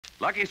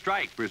Lucky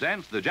Strike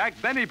presents the Jack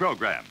Benny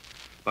program.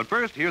 But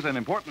first, here's an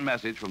important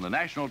message from the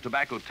National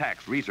Tobacco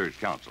Tax Research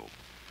Council.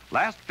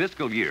 Last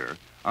fiscal year,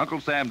 Uncle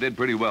Sam did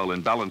pretty well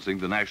in balancing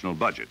the national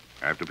budget.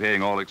 After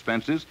paying all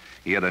expenses,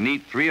 he had a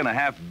neat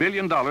 $3.5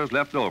 billion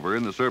left over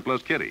in the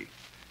surplus kitty.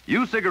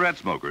 You cigarette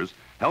smokers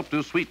helped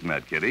to sweeten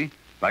that kitty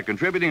by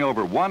contributing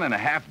over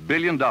 $1.5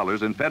 billion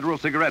in federal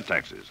cigarette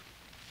taxes.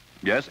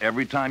 Yes,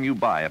 every time you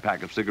buy a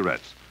pack of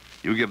cigarettes,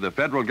 you give the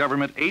federal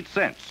government 8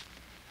 cents.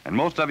 And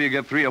most of you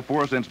give 3 or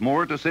 4 cents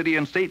more to city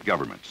and state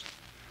governments.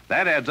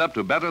 That adds up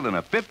to better than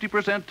a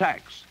 50%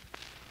 tax.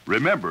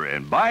 Remember,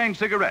 in buying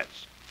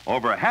cigarettes,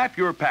 over half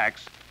your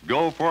packs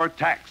go for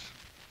tax.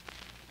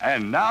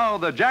 And now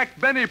the Jack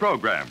Benny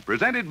program,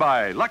 presented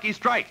by Lucky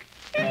Strike.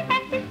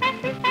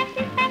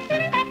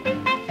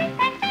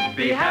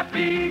 Be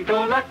happy,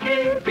 go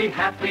lucky, be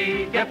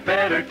happy, get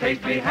better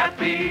taste. Be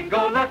happy,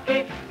 go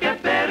lucky,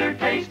 get better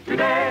taste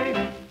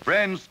today.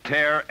 Friends,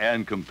 tear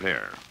and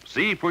compare.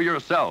 See for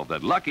yourself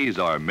that Lucky's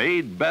are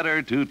made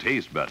better to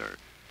taste better.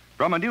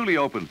 From a newly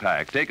opened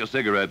pack, take a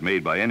cigarette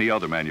made by any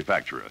other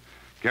manufacturer.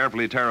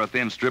 Carefully tear a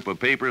thin strip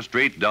of paper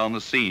straight down the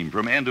seam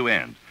from end to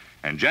end,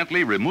 and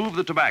gently remove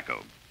the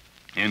tobacco.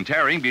 In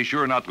tearing, be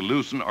sure not to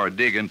loosen or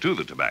dig into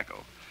the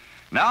tobacco.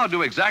 Now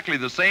do exactly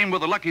the same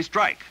with a Lucky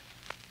Strike.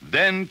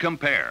 Then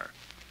compare.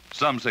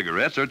 Some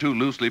cigarettes are too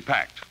loosely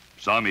packed.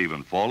 Some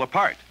even fall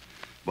apart.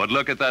 But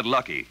look at that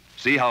Lucky.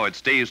 See how it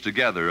stays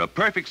together, a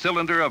perfect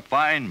cylinder of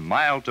fine,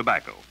 mild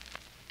tobacco.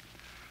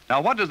 Now,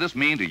 what does this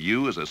mean to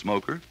you as a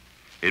smoker?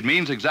 It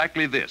means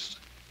exactly this.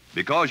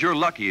 Because your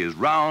Lucky is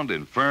round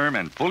and firm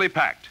and fully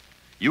packed,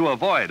 you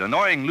avoid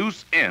annoying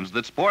loose ends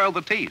that spoil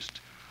the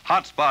taste,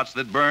 hot spots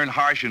that burn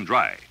harsh and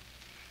dry.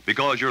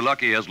 Because your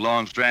Lucky has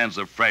long strands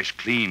of fresh,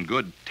 clean,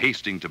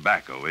 good-tasting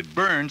tobacco, it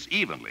burns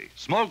evenly,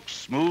 smokes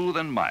smooth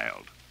and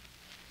mild.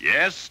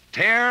 Yes,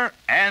 tear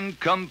and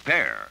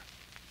compare.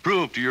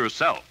 Prove to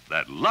yourself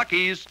that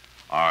Lucky's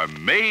are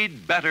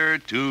made better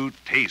to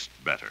taste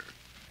better.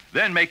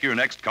 Then make your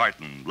next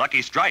carton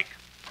Lucky Strike.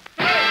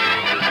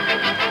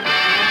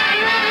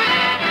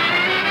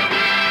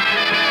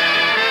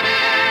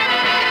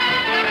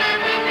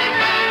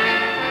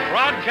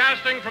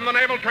 Broadcasting from the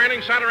Naval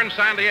Training Center in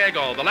San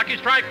Diego, the Lucky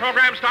Strike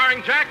program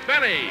starring Jack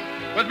Benny,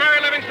 with Mary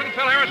Livingston,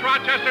 Phil Harris,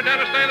 Rochester,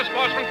 Dennis Day, the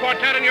Sportsman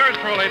Quartet, and yours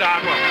truly,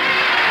 Don Wilson.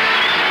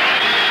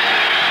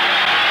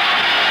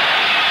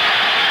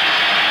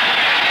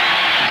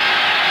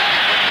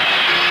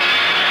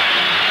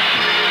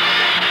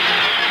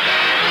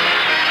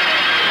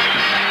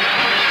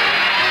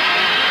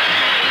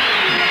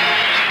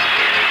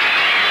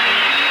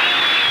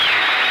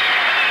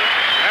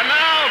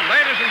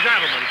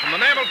 From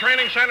the Naval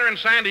Training Center in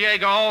San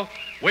Diego,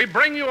 we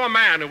bring you a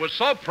man who was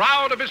so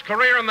proud of his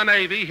career in the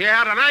Navy, he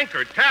had an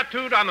anchor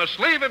tattooed on the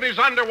sleeve of his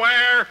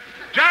underwear,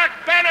 Jack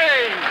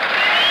Benny!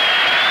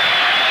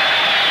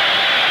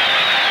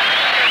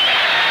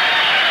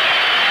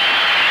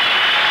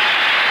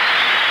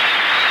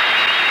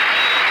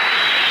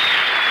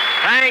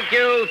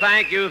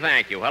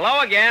 Thank you. Hello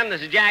again,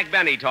 this is Jack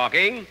Benny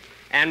talking.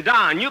 And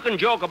Don, you can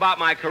joke about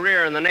my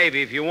career in the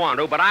Navy if you want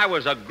to, but I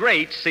was a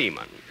great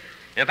seaman.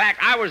 In fact,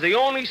 I was the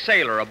only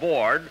sailor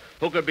aboard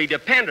who could be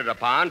depended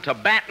upon to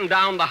batten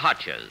down the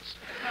hatches.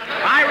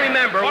 I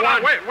remember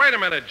Wait a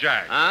minute,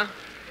 Jack. Huh?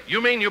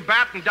 You mean you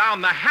battened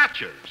down the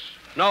hatches?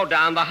 No,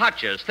 down the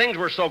hatches. Things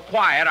were so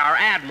quiet, our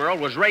admiral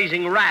was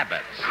raising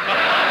rabbits.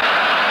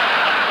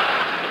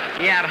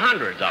 He had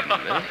hundreds of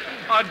them.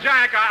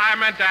 Jack, I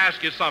meant to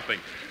ask you something.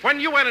 When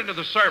you went into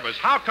the service,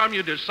 how come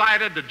you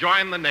decided to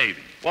join the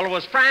Navy? Well, it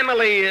was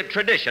family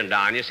tradition,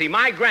 Don. You see,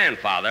 my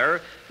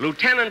grandfather,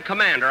 Lieutenant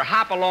Commander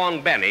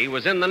Hop-Along Benny,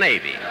 was in the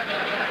Navy.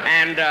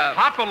 And,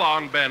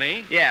 Hop-Along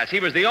Benny? Yes, he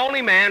was the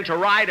only man to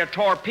ride a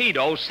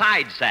torpedo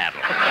side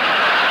saddle.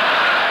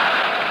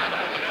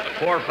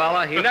 Poor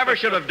fella, he never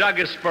should have dug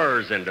his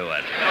spurs into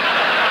it.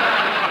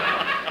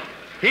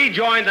 He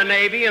joined the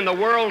Navy and the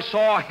world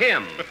saw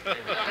him.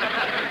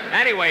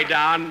 Anyway,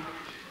 Don.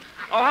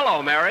 Oh,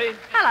 hello, Mary.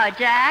 Hello,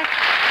 Jack.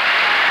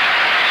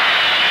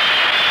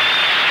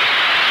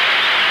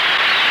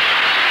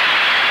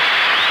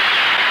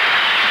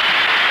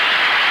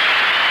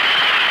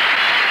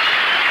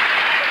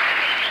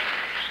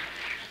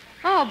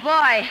 Oh,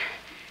 boy.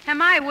 Am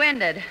I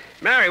winded.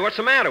 Mary, what's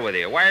the matter with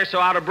you? Why are you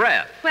so out of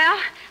breath? Well,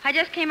 I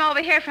just came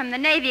over here from the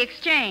Navy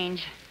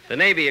Exchange. The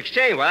Navy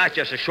Exchange? Well, that's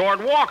just a short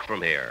walk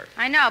from here.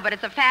 I know, but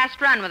it's a fast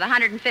run with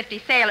 150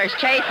 sailors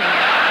chasing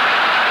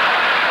it.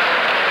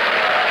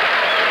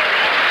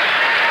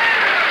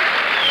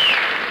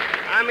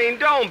 I mean,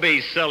 don't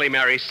be silly,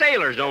 Mary.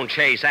 Sailors don't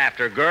chase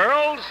after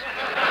girls.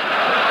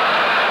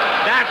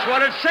 That's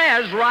what it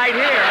says right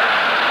here.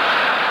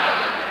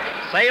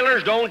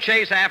 Sailors don't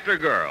chase after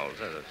girls.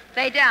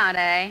 They don't,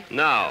 eh?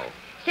 No.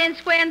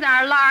 Since when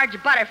are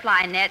large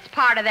butterfly nets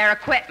part of their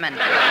equipment?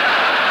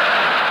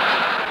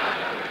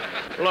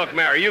 Look,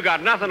 Mary, you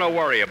got nothing to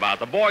worry about.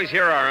 The boys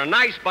here are a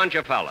nice bunch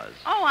of fellas.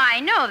 Oh, I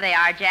know they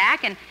are,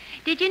 Jack. And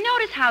did you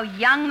notice how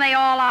young they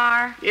all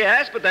are?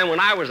 Yes, but then when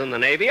I was in the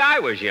Navy, I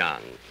was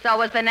young. So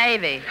was the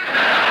Navy.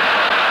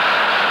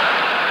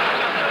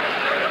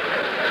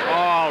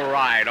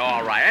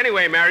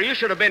 Anyway, Mary, you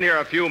should have been here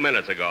a few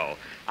minutes ago.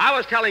 I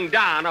was telling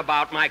Don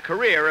about my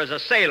career as a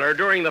sailor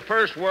during the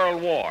First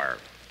World War.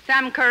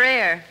 Some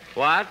career.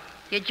 What?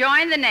 You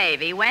joined the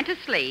Navy, went to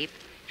sleep,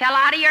 fell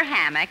out of your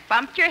hammock,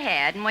 bumped your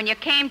head, and when you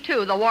came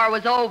to, the war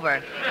was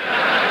over.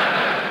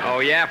 Oh,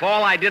 yeah? If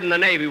all I did in the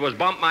Navy was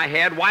bump my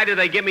head, why did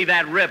they give me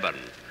that ribbon?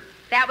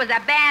 That was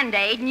a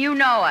Band-Aid, and you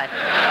know it.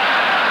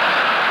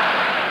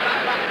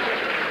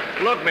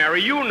 Look,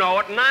 Mary, you know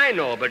it and I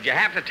know it, but you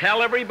have to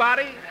tell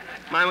everybody?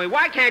 I mean,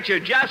 why can't you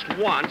just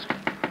once...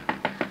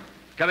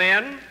 Come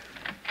in?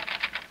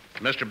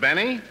 Mr.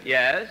 Benny?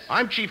 Yes?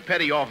 I'm Chief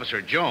Petty Officer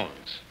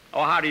Jones.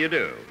 Oh, how do you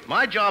do?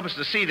 My job is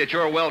to see that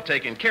you're well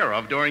taken care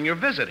of during your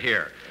visit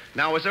here.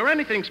 Now, is there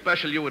anything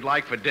special you would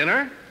like for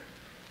dinner?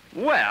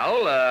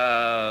 Well,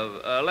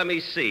 let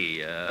me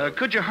see.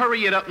 Could you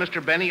hurry it up,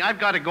 Mr. Benny? I've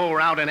got to go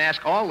around and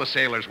ask all the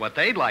sailors what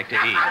they'd like to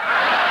eat.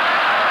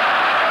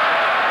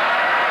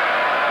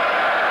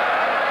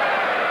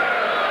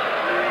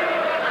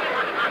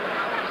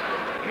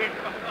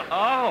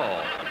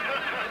 Oh.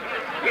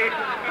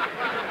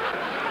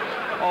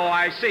 Oh,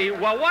 I see.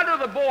 Well, what do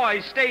the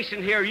boys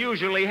stationed here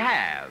usually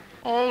have?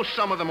 Oh,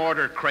 some of them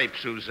order crepe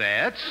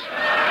Suzettes.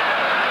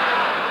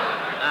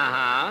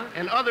 Uh-huh.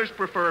 And others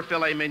prefer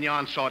filet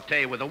mignon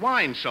sauté with a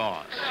wine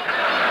sauce.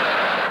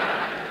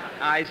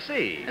 I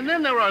see. And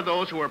then there are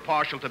those who are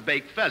partial to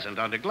baked pheasant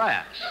under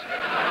glass.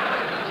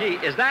 Gee,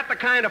 is that the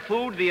kind of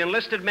food the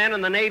enlisted men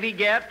in the Navy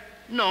get?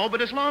 No,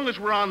 but as long as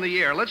we're on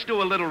the air, let's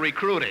do a little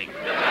recruiting.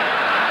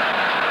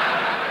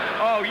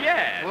 Oh,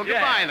 yes. Well, yes.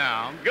 goodbye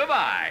now.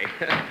 Goodbye.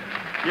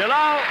 You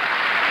know...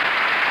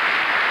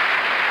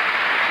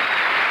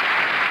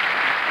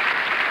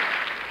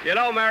 You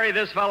know, Mary,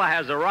 this fella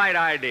has the right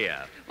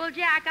idea. Well,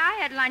 Jack, I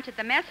had lunch at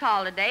the mess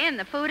hall today, and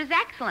the food is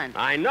excellent.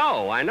 I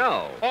know.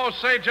 Oh,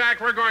 say, Jack,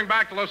 we're going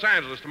back to Los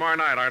Angeles tomorrow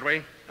night, aren't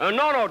we?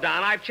 No,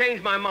 Don, I've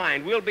changed my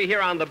mind. We'll be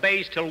here on the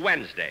base till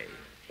Wednesday.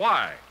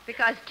 Why?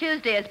 Because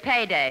Tuesday is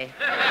payday.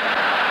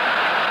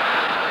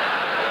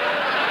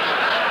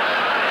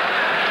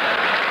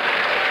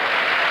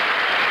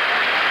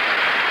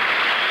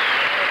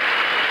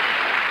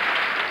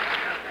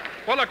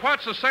 Well, look,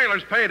 what's the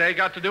sailor's payday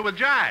got to do with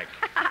Jack?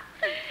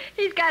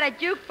 He's got a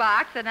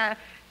jukebox and a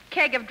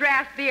keg of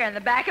draft beer in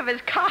the back of his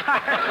car.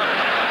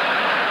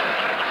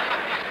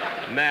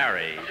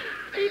 Mary.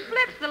 He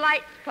flips the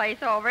light place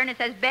over, and it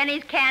says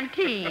Benny's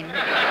Canteen.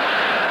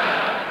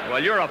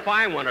 Well, you're a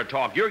fine one to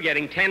talk. You're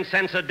getting 10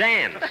 cents a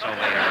dance over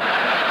here.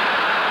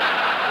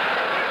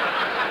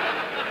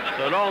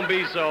 So don't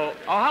be so...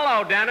 Oh,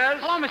 hello, Dennis.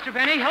 Hello, Mr.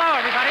 Benny. Hello,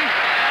 everybody.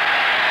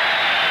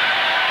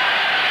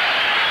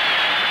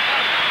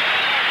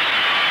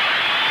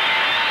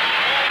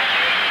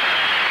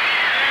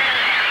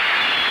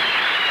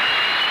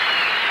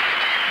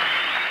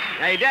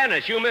 Hey,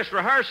 Dennis, you missed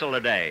rehearsal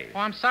today. Oh,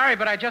 I'm sorry,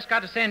 but I just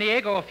got to San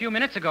Diego a few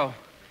minutes ago.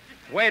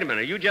 Wait a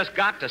minute. You just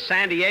got to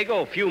San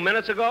Diego a few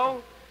minutes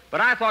ago? But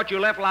I thought you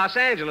left Los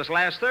Angeles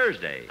last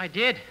Thursday. I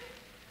did.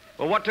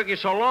 Well, what took you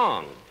so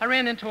long? I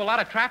ran into a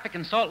lot of traffic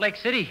in Salt Lake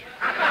City.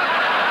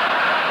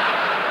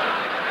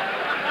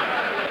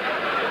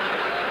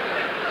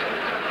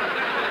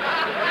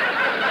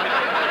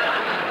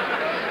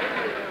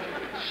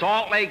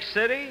 Salt Lake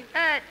City?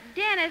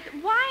 Dennis,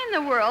 why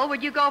in the world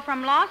would you go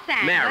from Los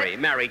Angeles...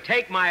 Mary,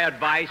 take my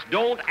advice.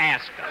 Don't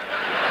ask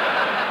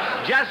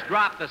her. Just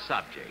drop the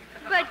subject.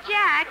 But,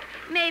 Jack,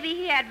 maybe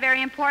he had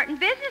very important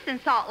business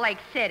in Salt Lake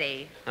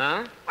City.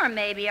 Huh? Or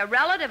maybe a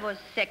relative was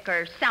sick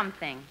or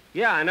something.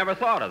 Yeah, I never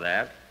thought of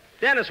that.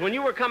 Dennis, when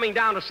you were coming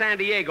down to San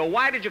Diego,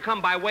 why did you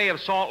come by way of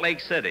Salt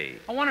Lake City?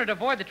 I wanted to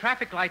avoid the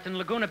traffic lights in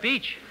Laguna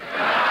Beach.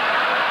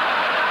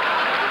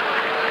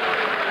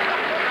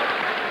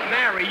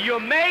 Mary, you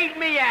made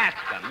me ask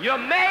him. You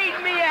made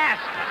me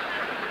ask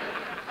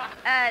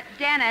him.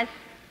 Dennis,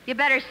 you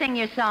better sing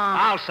your song.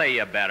 I'll say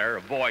you better.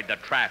 Avoid the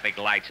traffic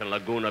lights in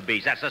Laguna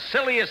Beach. That's the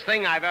silliest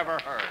thing I've ever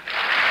heard.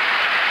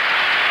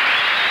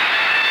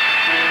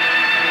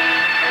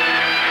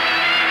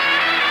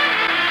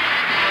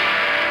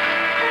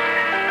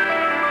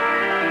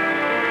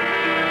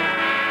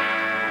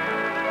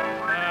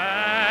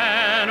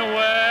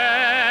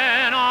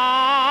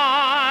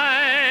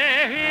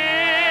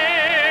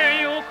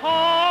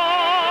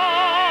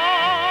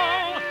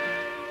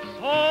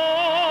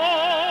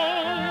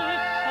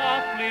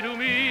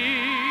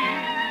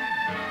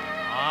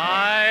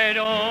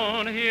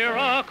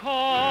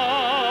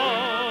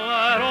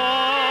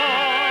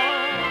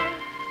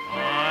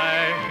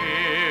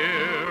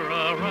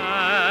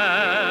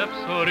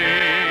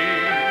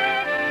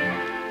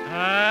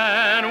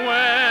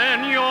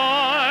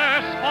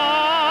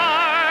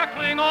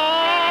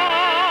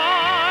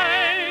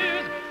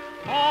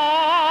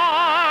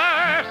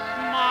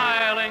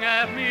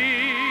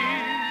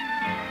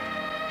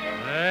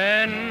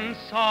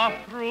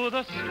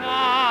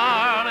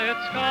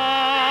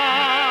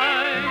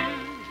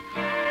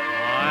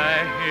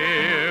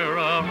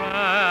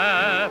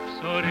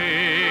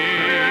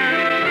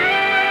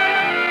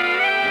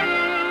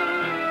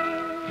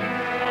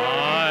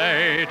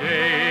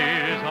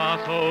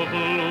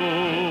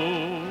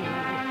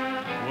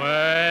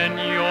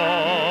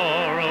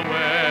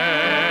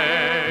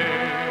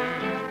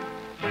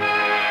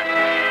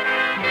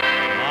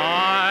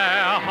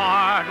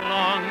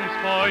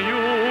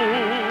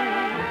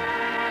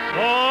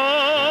 So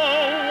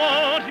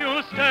won't you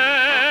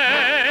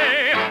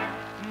stay,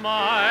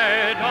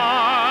 my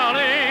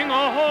darling?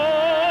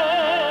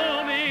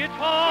 Hold me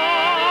tight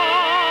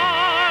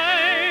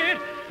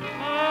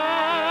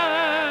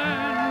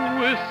and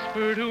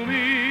whisper to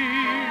me,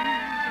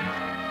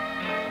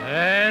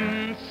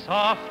 and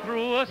soft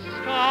through a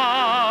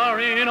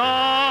starry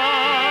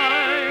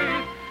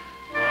night,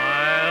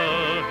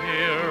 I'll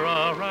hear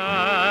a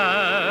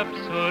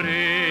rhapsody.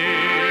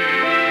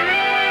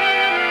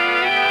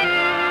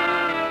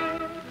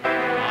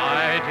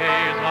 My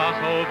days are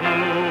so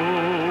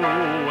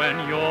blue when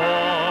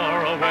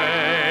you're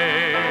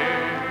away.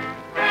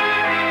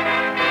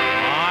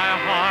 My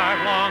heart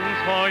longs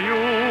for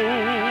you,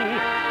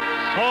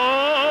 so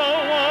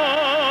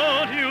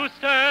won't you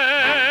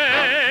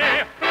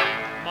stay,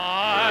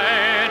 my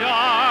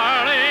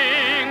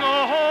darling?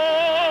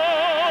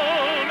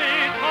 Hold me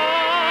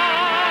tight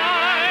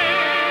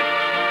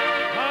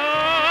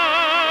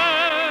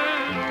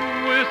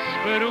and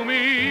whisper to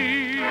me,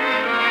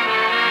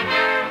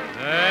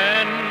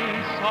 then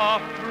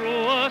soft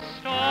through a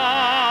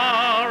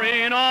starry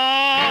night,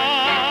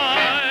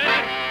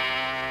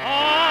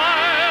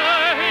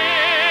 I'll hear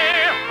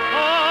a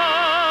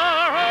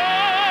rhapsody.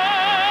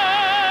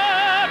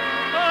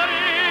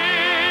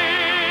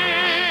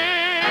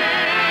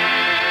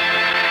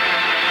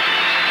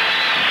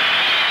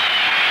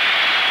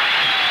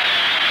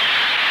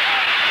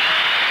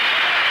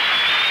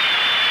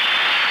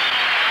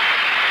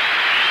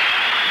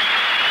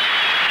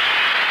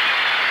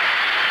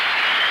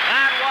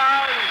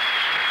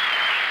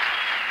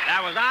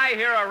 That was I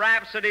Hear a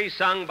Rhapsody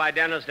sung by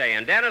Dennis Day.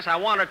 And Dennis, I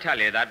want to tell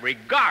you that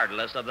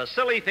regardless of the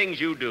silly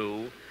things you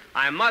do,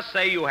 I must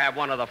say you have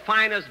one of the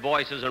finest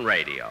voices in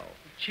radio.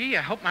 Gee,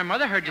 I hope my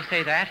mother heard you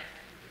say that.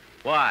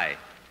 Why?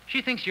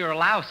 She thinks you're a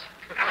louse.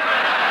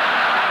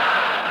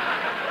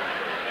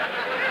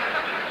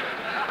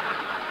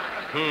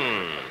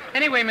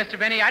 Anyway, Mr.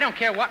 Benny, I don't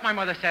care what my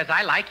mother says.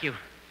 I like you.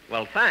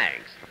 Well,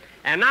 thanks.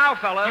 And now,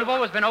 fellas... You've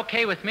always been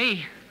okay with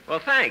me. Well,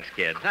 thanks,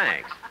 kid,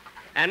 thanks.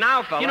 And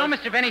now, fellas... You know,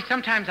 Mr. Benny,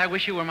 sometimes I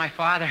wish you were my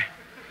father.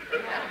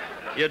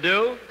 You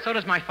do? So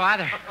does my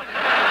father.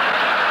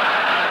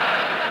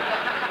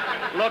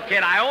 Look,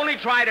 kid, I only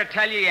try to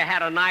tell you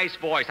had a nice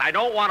voice. I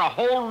don't want a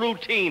whole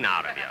routine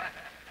out of you.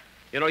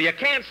 You know, you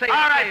can't say...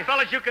 All right,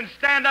 fellas, you can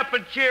stand up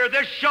and cheer.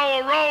 This show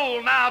will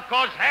roll now,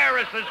 'cause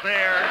Harris is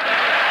here.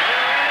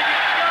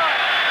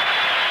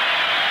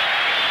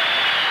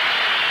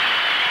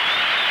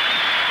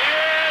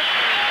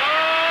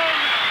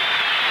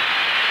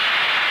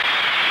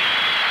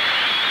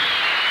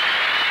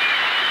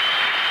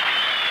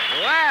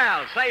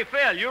 Well, say,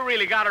 Phil, you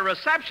really got a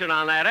reception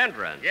on that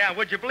entrance. Yeah,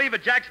 would you believe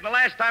it, Jackson? The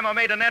last time I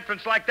made an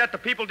entrance like that, the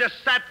people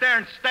just sat there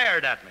and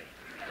stared at me.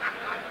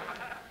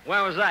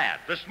 When was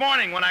that? This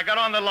morning when I got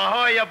on the La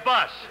Jolla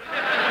bus.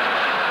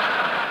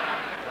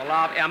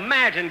 Well,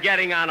 imagine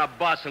getting on a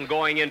bus and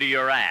going into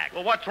your act.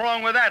 Well, what's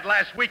wrong with that?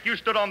 Last week you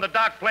stood on the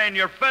dock playing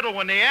your fiddle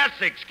when the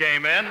Essex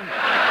came in.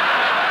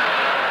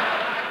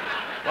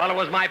 Well, it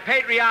was my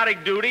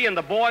patriotic duty, and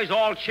the boys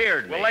all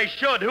cheered me. Well, they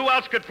should. Who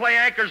else could play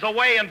anchors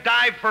away and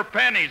dive for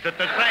pennies at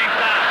the same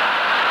time?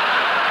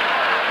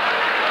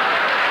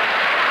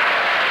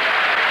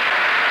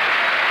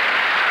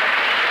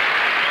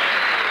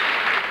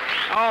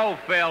 Oh,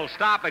 Phil,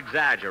 stop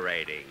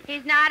exaggerating.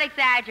 He's not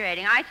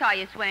exaggerating. I saw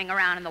you swimming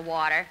around in the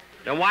water.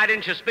 Then why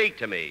didn't you speak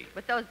to me?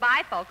 With those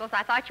bifocals,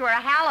 I thought you were a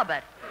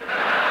halibut.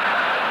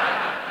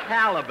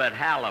 Halibut,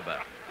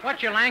 halibut.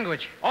 What's your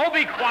language? Oh,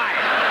 be quiet.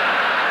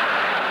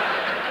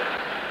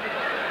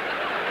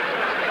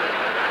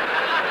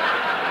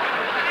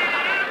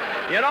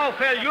 You know,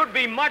 Phil, you'd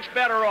be much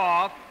better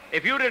off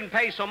if you didn't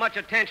pay so much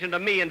attention to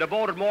me and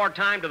devoted more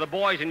time to the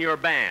boys in your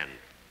band.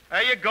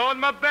 There you go in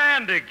my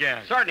band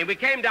again. Certainly, we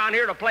came down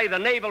here to play the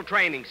Naval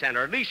Training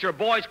Center. At least your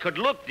boys could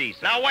look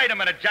decent. Now, wait a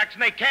minute, Jackson.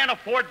 They can't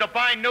afford to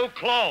buy new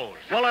clothes.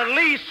 Well, at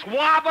least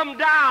swab them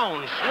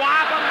down.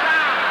 Swab them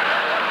down.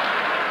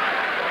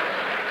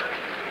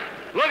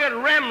 Look at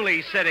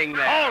Remley sitting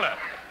there. Hold it.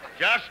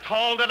 Just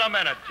hold it a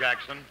minute,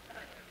 Jackson.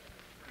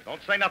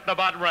 Don't say nothing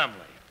about Remley.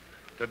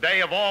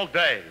 Today of all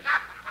days.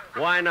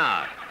 Why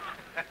not?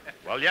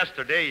 Well,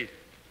 yesterday,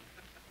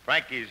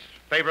 Frankie's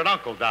favorite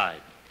uncle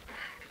died.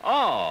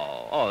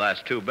 Oh,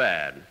 that's too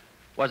bad.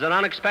 Was it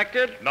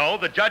unexpected? No,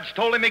 the judge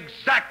told him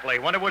exactly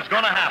when it was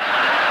going to happen.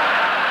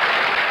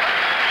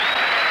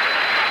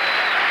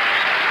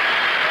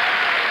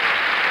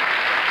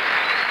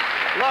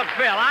 Look,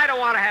 Phil, I don't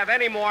want to have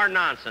any more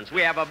nonsense.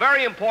 We have a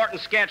very important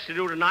sketch to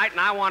do tonight, and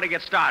I want to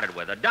get started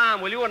with it.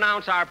 Don, will you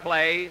announce our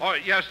play? Oh,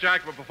 yes,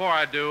 Jack, but before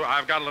I do,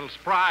 I've got a little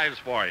surprise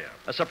for you.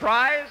 A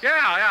surprise?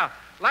 Yeah.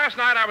 Last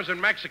night I was in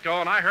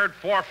Mexico, and I heard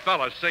 4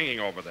 fellas singing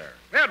over there.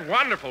 They had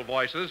wonderful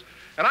voices,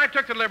 and I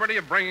took the liberty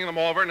of bringing them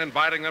over and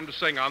inviting them to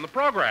sing on the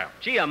program.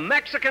 Gee, a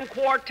Mexican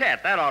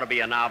quartet. That ought to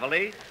be a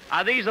novelty.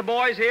 Are these the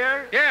boys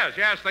here?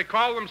 Yes, they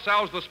call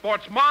themselves the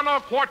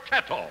Sportsmano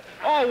Quartetto.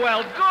 Oh,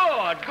 well,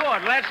 good.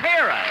 Let's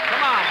hear it.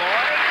 Come on,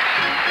 boys.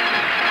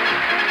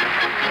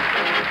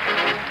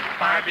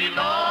 far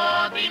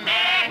below the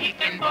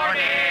Mexican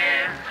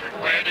border,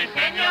 where the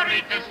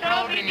senoritas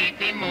stroll beneath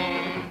the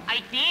moon.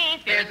 I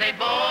think there's a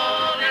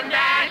bold and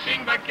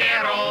dashing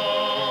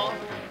vaquero,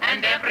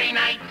 and every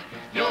night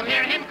you'll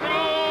hear him croon.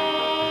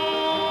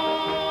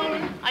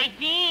 I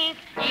think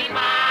in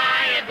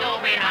my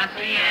adobe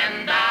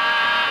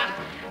hacienda,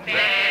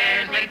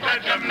 there's a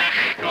touch of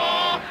Mexico.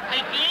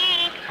 I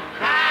think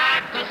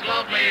cactus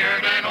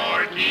lovelier than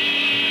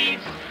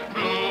orchids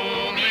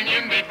blooming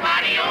in the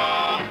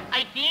patio.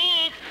 I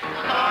think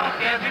soft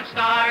desert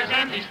stars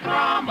and the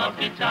strum of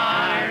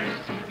guitars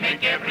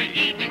make every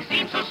evening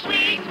seem so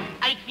sweet.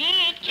 I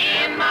think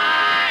in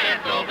my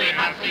adobe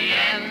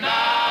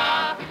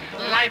hacienda,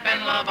 life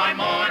and love are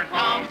more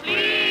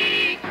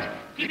complete.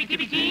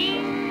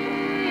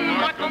 Tippy-tippy-ting,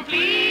 more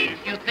complete.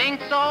 You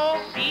think so?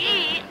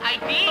 See, I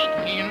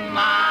think in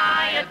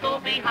my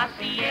adobe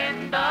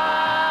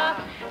hacienda,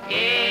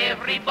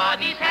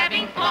 everybody's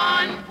having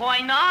fun. Why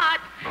not?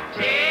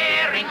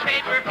 Tearing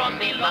paper from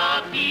the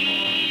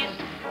luckies,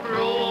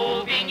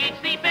 proving it's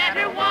the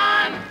better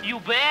one. You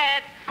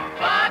bet.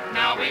 But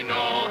now we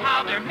know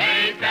how they're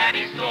made, that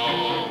is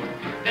so.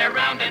 They're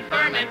round and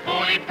firm and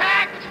fully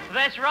packed.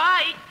 That's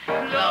right.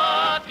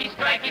 Lucky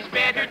Strike is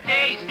better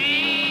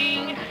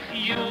tasting.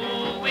 You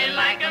will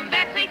like them,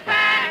 that's a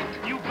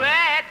fact. You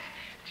bet.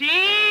 Tijuana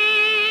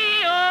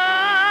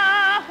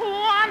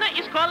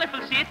is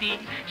colorful city.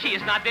 She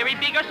is not very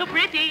big or so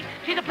pretty.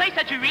 She's a place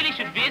that you really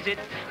should visit.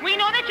 We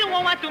know that you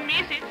won't want to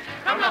miss it.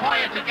 From La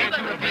Jolla to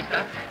Chula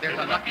Vista, there's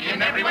a lucky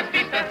in everyone's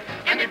vista.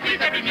 And it please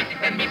every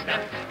Mrs. and Mister.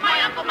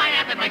 My uncle, my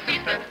aunt, and my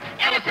sister.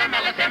 LSM,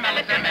 LSM,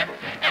 LSMF.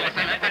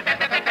 LSMF,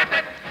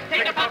 FFFFF.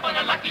 Take a puff on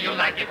a lucky, you'll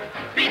like it.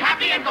 Be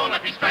happy and go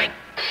Lucky Strike.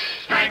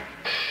 Strike.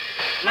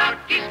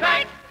 Lucky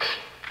Strike.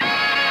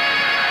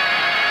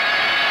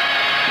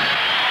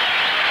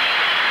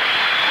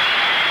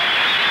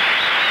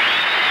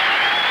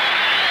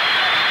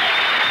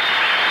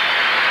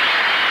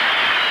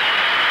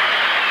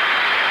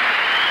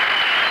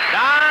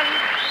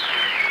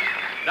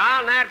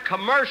 Don, that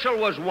commercial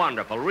was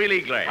wonderful.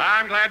 Really great.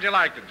 I'm glad you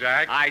liked it,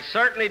 Jack. I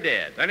certainly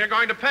did. Then you're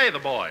going to pay the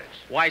boys.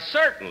 Why,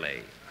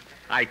 certainly.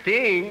 I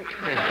think.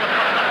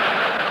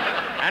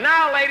 And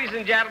now, ladies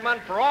and gentlemen,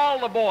 for all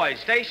the boys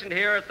stationed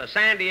here at the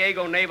San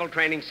Diego Naval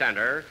Training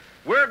Center,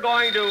 we're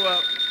going to,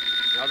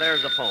 Oh,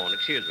 there's the phone.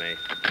 Excuse me.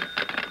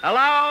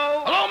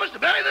 Hello? Hello, Mr.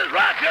 Benny. This is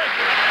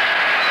Rochester.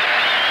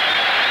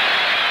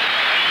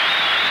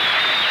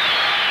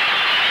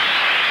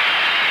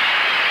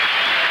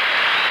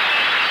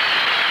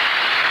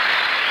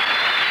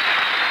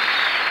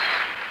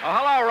 Oh,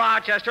 hello,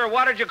 Rochester.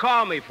 What did you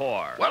call me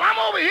for? Well, I'm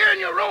over here in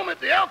your room at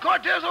the El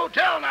Cortez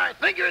Hotel, and I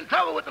think you're in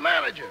trouble with the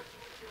manager.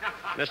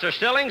 Mr.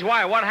 Stillings,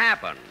 why? What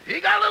happened? He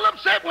got a little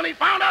upset when he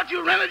found out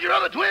you rented your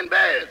other twin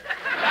bed.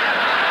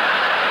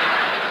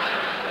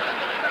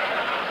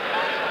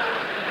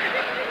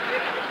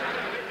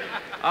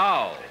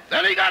 Oh.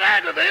 Then he got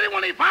aggravated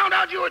when he found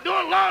out you were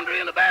doing laundry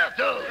in the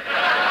bathtub.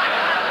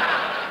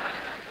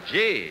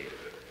 Gee.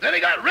 Then he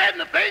got red in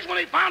the face when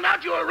he found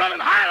out you were running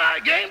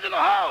highlight games in the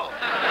hall.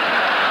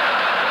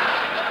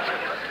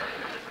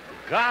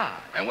 God.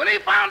 And when he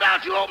found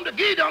out you opened a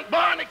gee-dunk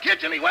bar in the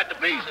kitchen, he went to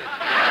pieces.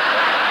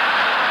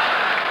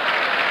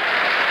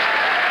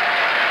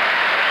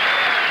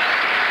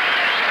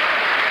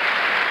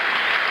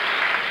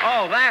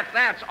 Oh,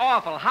 that's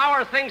awful. How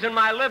are things in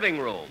my living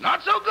room?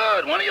 Not so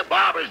good. One of your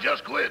barbers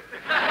just quit.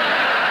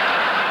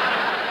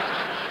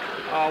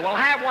 Oh, well,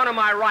 have one of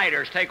my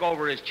writers take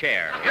over his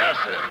chair. Yes,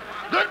 sir.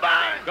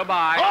 Goodbye.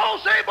 Goodbye. Oh,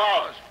 say,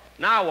 boss.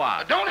 Now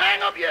what? Don't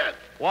hang up yet.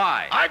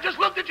 Why? I just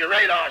looked at your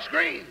radar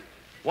screen.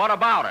 What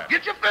about it?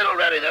 Get your fiddle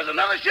ready. There's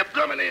another ship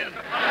coming in.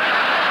 Thanks,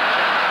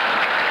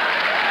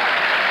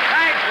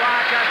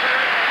 Rochester.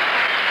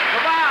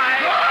 Goodbye.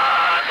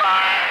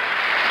 Goodbye.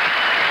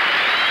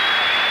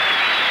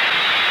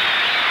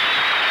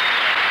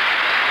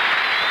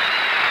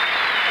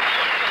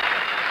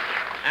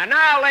 And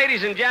now,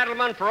 ladies and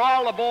gentlemen, for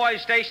all the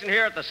boys stationed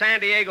here at the San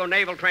Diego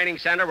Naval Training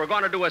Center, we're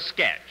going to do a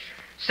sketch.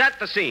 Set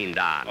the scene,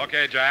 Don.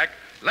 Okay, Jack.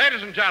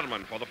 Ladies and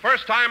gentlemen, for the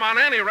first time on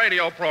any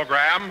radio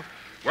program,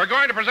 we're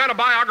going to present a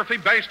biography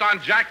based on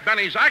Jack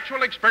Benny's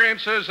actual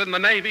experiences in the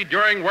Navy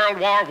during World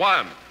War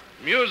I.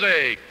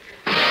 Music.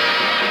 In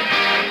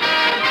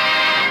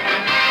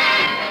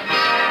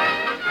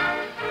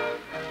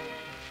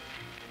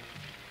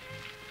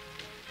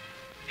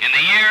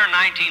the year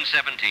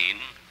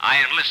 1917,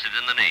 I enlisted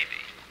in the Navy.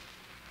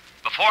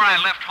 Before I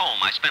left home,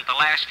 I spent the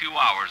last few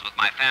hours with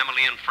my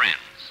family and friends.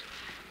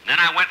 Then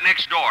I went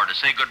next door to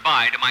say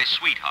goodbye to my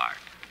sweetheart.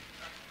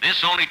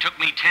 This only took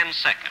me 10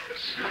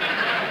 seconds.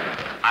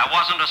 I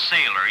wasn't a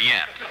sailor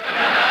yet.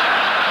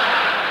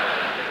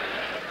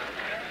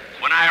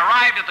 When I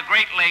arrived at the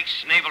Great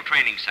Lakes Naval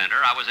Training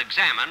Center, I was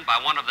examined by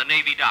one of the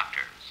Navy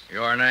doctors.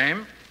 Your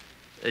name?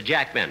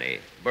 Jack Benny.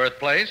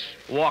 Birthplace?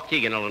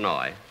 Waukegan,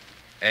 Illinois.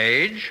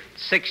 Age?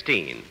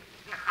 16.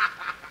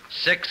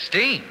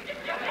 16.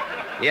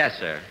 Yes,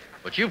 sir.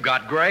 But you've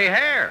got gray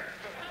hair.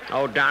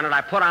 Oh, darn it,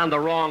 I put on the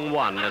wrong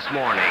one this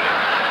morning.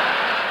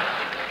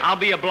 I'll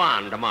be a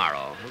blonde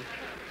tomorrow.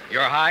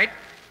 Your height?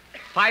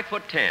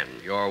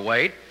 5'10". Your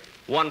weight?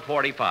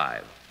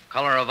 145.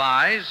 Color of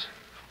eyes?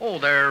 Oh,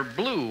 they're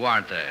blue,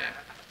 aren't they?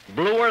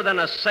 Bluer than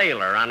a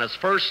sailor on his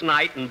first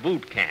night in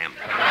boot camp.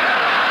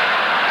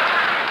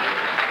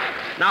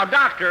 Now,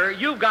 Doctor,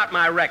 you've got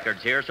my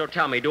records here, so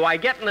tell me, do I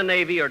get in the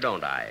Navy or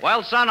don't I?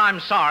 Well, son, I'm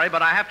sorry,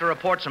 but I have to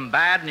report some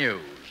bad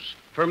news.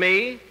 For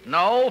me?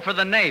 No, for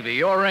the Navy.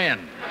 You're in.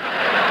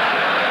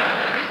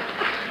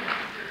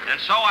 And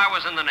so I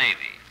was in the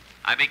Navy.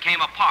 I became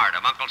a part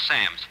of Uncle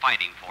Sam's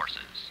fighting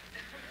forces.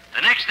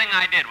 The next thing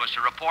I did was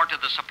to report to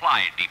the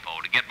supply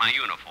depot to get my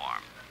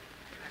uniform.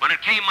 When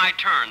it came my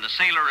turn, the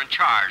sailor in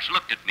charge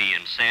looked at me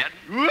and said,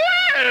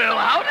 Well,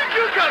 how did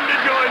you come to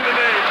join the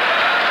Navy?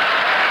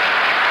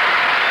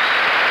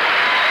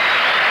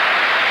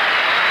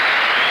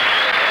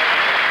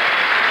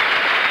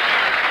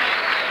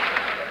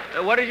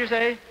 What did you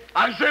say?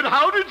 I said,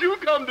 how did you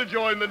come to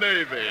join the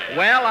Navy?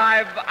 Well,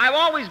 I've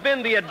always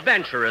been the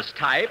adventurous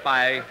type.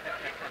 I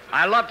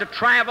love to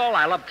travel.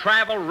 I love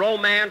travel,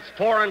 romance,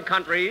 foreign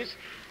countries.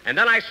 And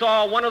then I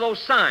saw one of those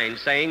signs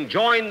saying,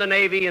 join the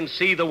Navy and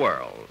see the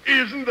world.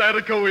 Isn't that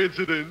a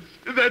coincidence?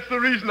 That's the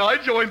reason I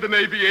joined the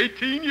Navy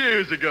 18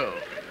 years ago.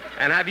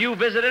 And have you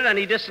visited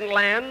any distant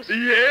lands?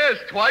 Yes,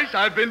 twice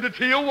I've been to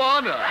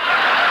Tijuana.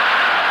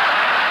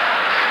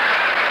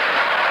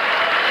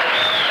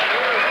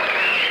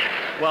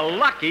 Well,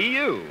 lucky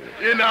you.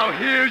 Now,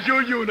 here's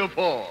your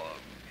uniform.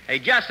 Hey,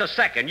 just a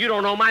second. You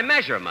don't know my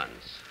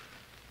measurements.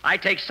 I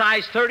take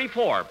size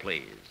 34,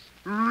 please.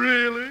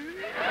 Really?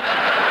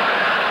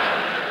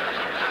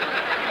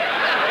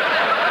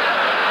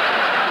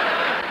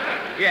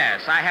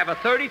 Yes, I have a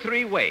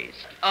 33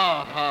 waist.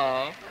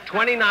 Uh-huh.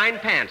 29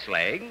 pants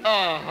leg.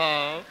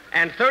 Uh-huh.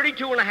 And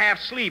 32 and a half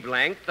sleeve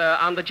length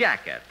on the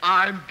jacket.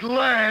 I'm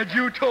glad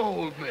you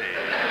told me.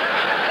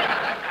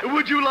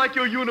 Would you like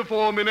your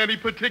uniform in any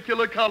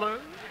particular color?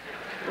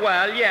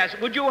 Well, yes.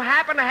 Would you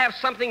happen to have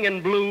something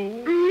in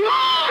blue?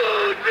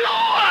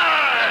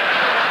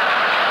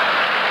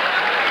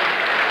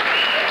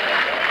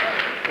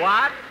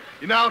 What?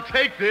 Now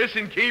take this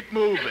and keep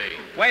moving.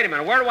 Wait a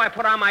minute. Where do I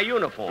put on my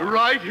uniform?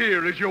 Right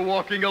here as you're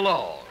walking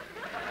along.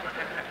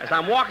 As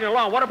I'm walking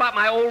along, what about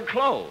my old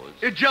clothes?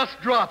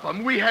 Just drop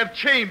them. We have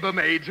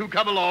chambermaids who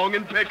come along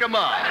and pick them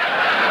up.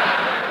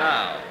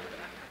 Oh.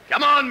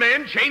 Come on,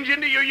 men. Change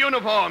into your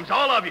uniforms,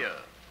 all of you.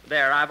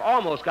 There, I've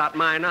almost got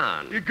mine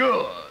on. You're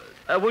good.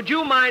 Would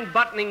you mind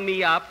buttoning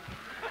me up?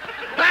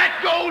 That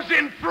goes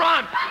in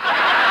front.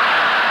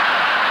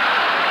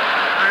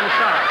 I'm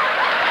sorry.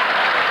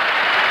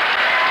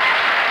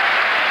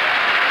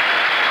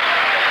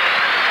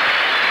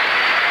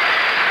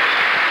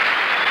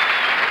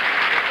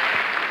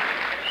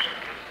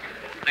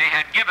 They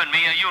had given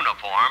me a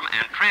uniform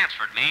and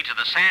transferred me to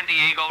the San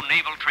Diego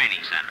Naval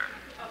Training Center.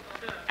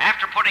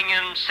 After putting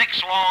in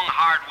 6 long,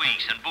 hard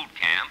weeks in boot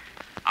camp,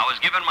 I was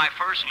given my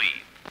first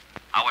leave.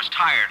 I was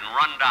tired and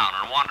run down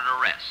and wanted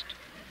a rest.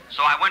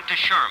 So I went to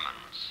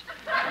Sherman's.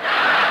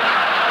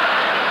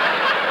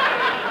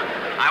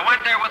 I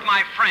went there with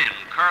my friend,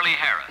 Curly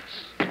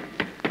Harris.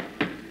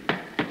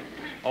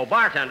 Oh,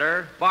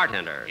 bartender.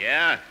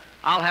 Yeah?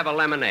 I'll have a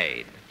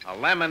lemonade. A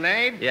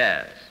lemonade?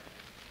 Yes.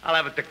 I'll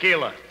have a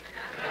tequila.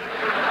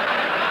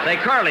 Say,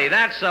 Curly,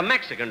 that's a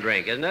Mexican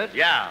drink, isn't it?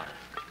 Yeah.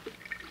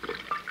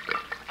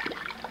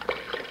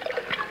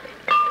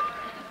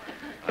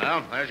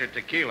 Well, there's your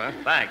tequila.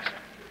 Thanks.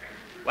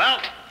 Well,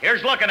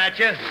 here's looking at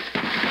you.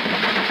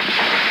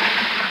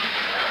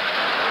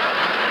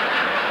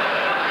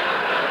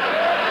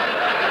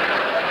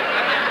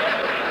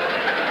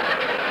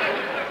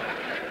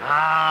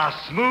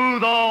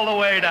 Smooth all the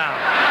way down.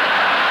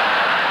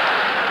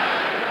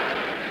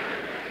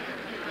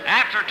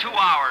 After 2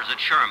 hours at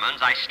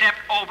Sherman's, I stepped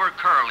over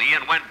Curly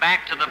and went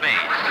back to the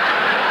base.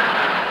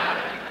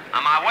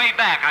 On my way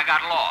back, I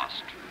got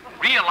lost.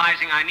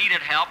 Realizing I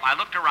needed help, I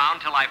looked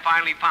around till I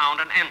finally found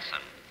an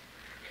ensign.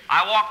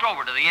 I walked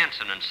over to the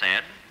ensign and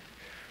said,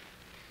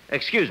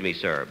 Excuse me,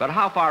 sir, but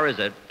how far is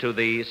it to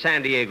the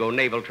San Diego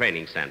Naval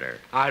Training Center?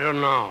 I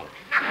don't know.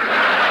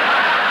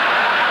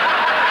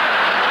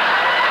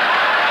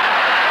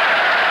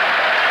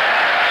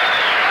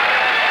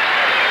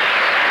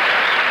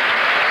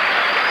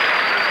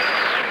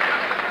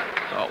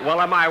 Well,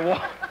 am I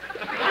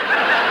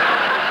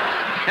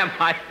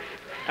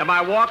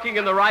walking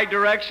in the right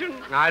direction?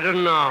 I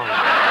don't know.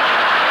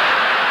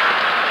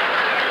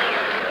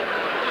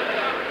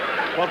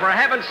 Well, for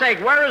heaven's sake,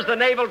 where is the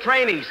Naval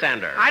Training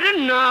Center? I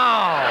didn't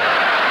know.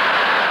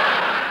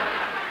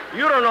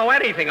 You don't know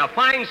anything. A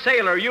fine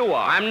sailor you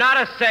are. I'm not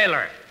a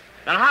sailor.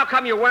 Then how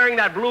come you're wearing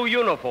that blue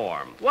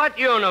uniform? What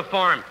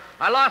uniform?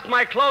 I lost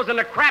my clothes in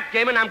the crap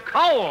game and I'm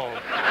cold.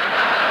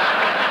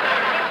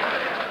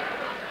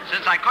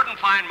 Since I couldn't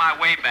find my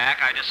way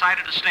back, I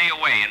decided to stay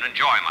away and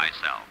enjoy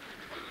myself.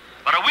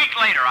 But a week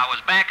later, I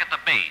was back at the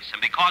base, and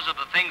because of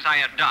the things I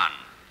had done,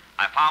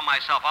 I found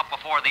myself up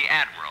before the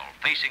Admiral,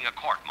 facing a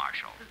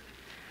court-martial.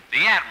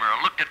 The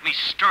Admiral looked at me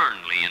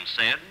sternly and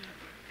said,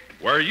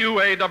 Were you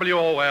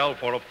AWOL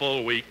for a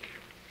full week?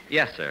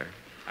 Yes, sir.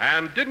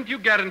 And didn't you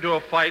get into a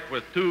fight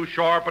with two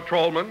shore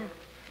patrolmen?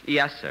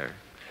 Yes, sir.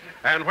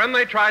 And when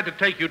they tried to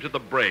take you to the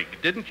brig,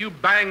 didn't you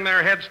bang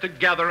their heads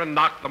together and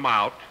knock them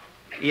out?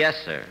 Yes,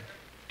 sir.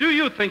 Do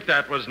you think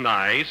that was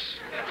nice?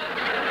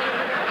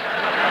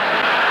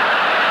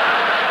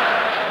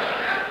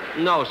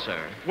 No, sir.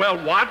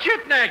 Well, watch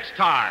it next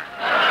time.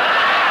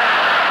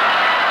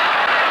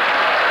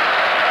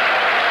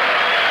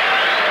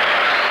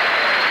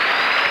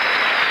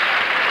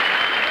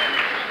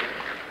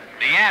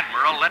 The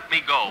Admiral let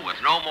me go with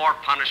no more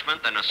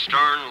punishment than a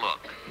stern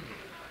look.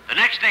 The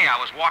next day I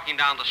was walking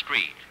down the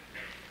street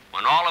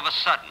when all of a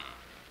sudden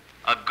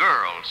a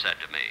girl said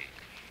to me,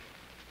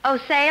 Oh,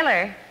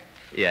 sailor,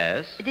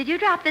 Yes? did you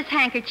drop this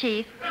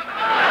handkerchief?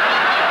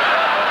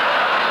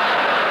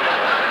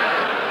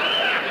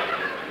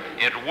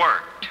 it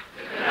worked.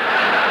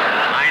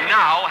 I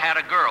now had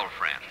a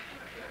girlfriend.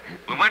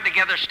 We went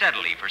together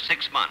steadily for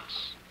 6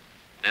 months.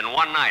 Then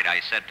one night I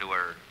said to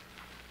her,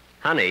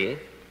 Honey,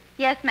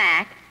 Yes,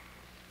 Mac.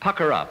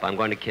 pucker up. I'm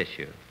going to kiss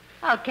you.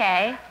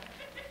 Okay.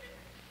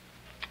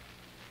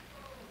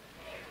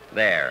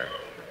 There.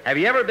 Have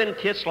you ever been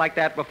kissed like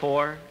that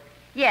before?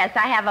 Yes,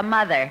 I have a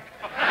mother.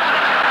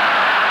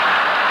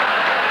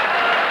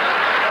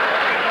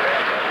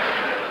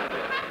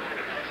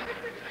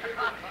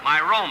 my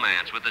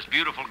romance with this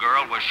beautiful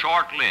girl was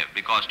short-lived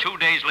because 2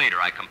 days later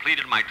I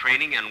completed my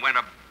training and went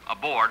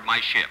aboard my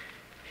ship.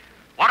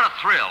 What a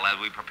thrill as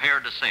we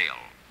prepared to sail.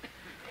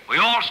 We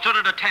all stood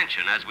at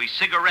attention as we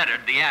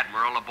cigaretted the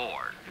Admiral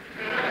aboard.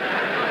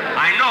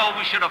 I know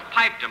we should have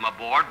piped him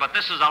aboard, but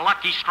this is a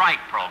lucky strike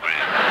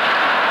program.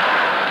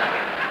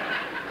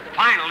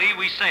 Finally,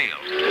 we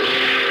sailed.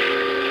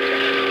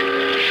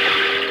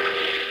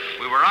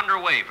 We were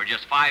underway for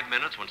just 5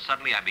 minutes when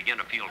suddenly I began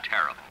to feel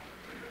terrible.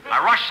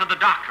 I rushed to the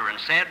doctor and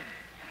said,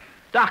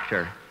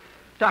 Doctor,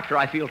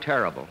 I feel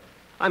terrible.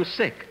 I'm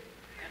sick.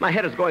 My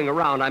head is going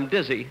around. I'm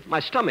dizzy. My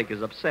stomach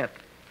is upset.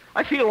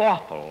 I feel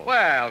awful.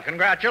 Well,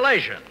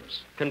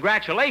 congratulations.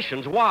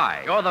 Congratulations?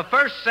 Why? You're the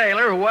first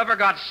sailor who ever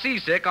got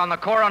seasick on the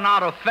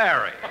Coronado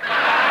Ferry.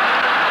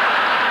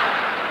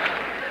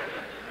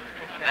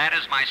 That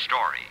is my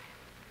story.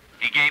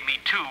 He gave me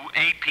 2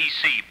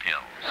 APC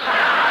pills.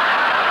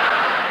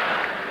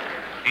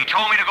 He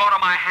told me to go to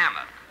my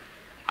hammock.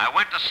 I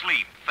went to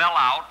sleep, fell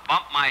out,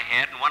 bumped my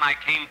head, and when I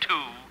came to,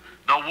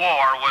 the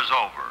war was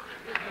over.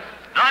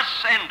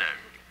 Thus ended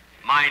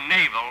my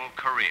naval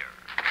career.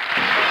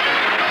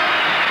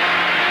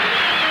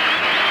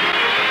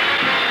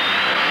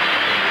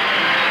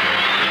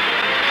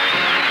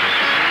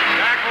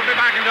 Jack, we'll be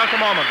back in just a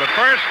moment, but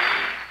first...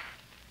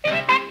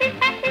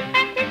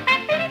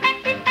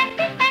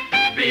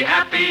 Be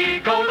happy,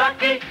 go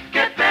lucky,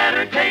 get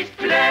better taste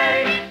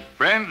today.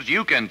 Friends,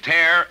 you can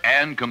tear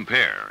and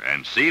compare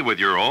and see with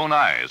your own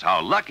eyes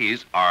how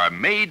Lucky's are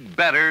made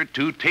better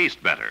to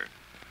taste better.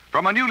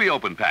 From a newly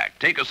opened pack,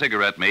 take a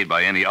cigarette made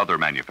by any other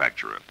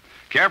manufacturer.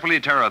 Carefully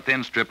tear a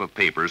thin strip of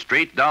paper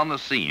straight down the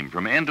seam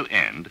from end to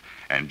end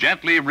and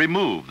gently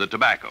remove the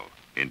tobacco.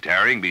 In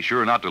tearing, be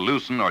sure not to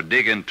loosen or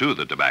dig into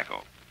the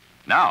tobacco.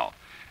 Now,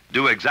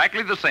 do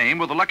exactly the same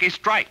with a Lucky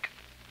Strike.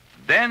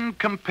 Then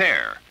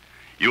compare.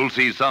 You'll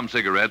see some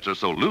cigarettes are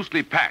so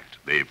loosely packed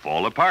they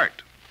fall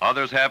apart.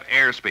 Others have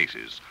air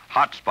spaces,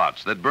 hot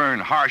spots that burn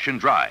harsh and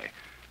dry.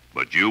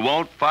 But you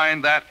won't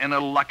find that in a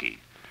Lucky.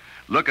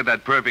 Look at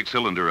that perfect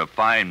cylinder of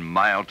fine,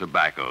 mild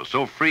tobacco,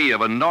 so free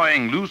of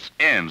annoying loose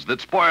ends that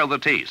spoil the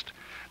taste.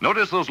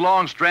 Notice those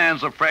long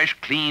strands of fresh,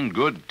 clean,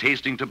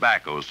 good-tasting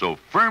tobacco so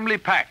firmly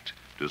packed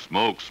to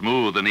smoke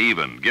smooth and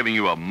even, giving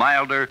you a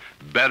milder,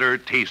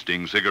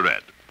 better-tasting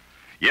cigarette.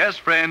 Yes,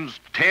 friends,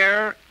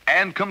 tear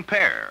and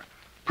compare.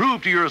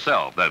 Prove to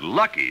yourself that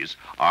Lucky's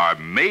are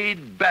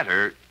made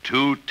better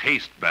to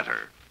taste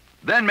better.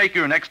 Then make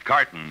your next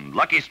carton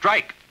Lucky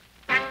Strike.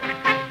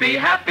 Be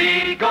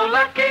happy, go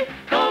lucky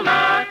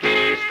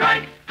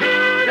strike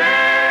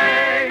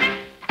today.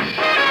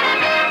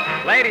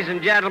 Ladies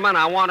and gentlemen,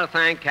 I want to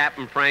thank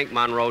Captain Frank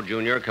Monroe,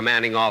 Jr.,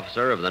 commanding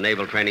officer of the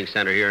Naval Training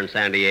Center here in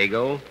San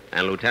Diego,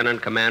 and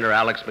Lieutenant Commander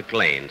Alex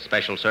McLean,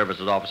 Special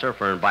Services Officer,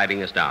 for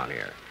inviting us down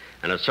here.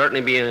 And it's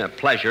certainly been a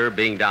pleasure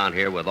being down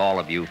here with all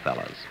of you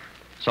fellas.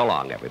 So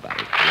long, everybody.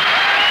 This is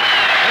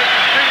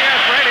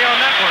CBS Radio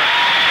Network.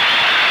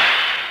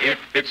 If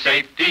it's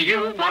safety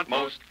you want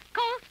most,